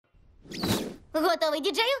Готовий,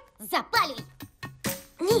 діджею? Запалюй!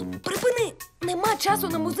 Ні, припини! Нема часу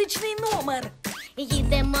на музичний номер.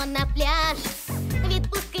 Їдемо на пляж,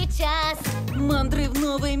 відпустки час. Мандри в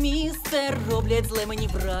нове місце роблять зле мені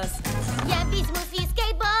враз. Я візьму свій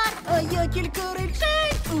скейтборд, А я кілька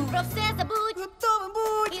речей про все забудь готовий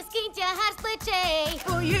будь. і скинь тягар з плечей.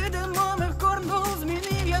 Поїдемо ми в Корнвол,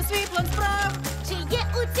 змінив я свій план справ. Чи є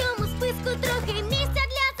у цьому списку трохи місця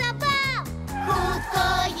для забав?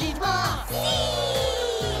 Хутко їдьмо! Всі!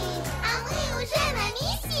 А ми уже на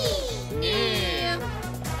місці! Ні!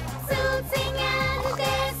 Цуценя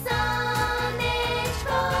жде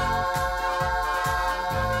сонечко.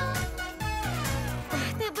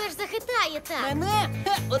 Тебе ж захитає так. Мене?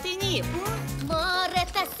 Ха, от і ні. Море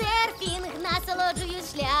та серфінг насолоджують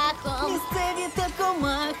шляхом. Місцеві та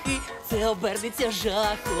комахи, це обернеться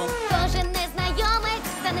жахом. Кожен незнайомець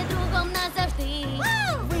стане другом назавжди.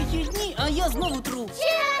 Вихідні, а я знову тру. Чи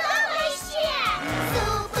готовий ще?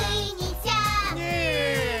 Зупиніться!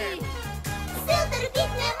 Ні! Сил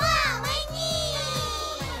терпіть нема мені!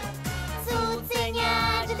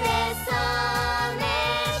 Цуценя жде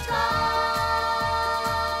сонечко.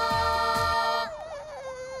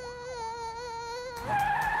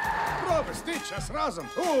 Провести час разом.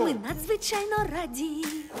 Ми надзвичайно раді.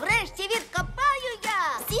 Врешті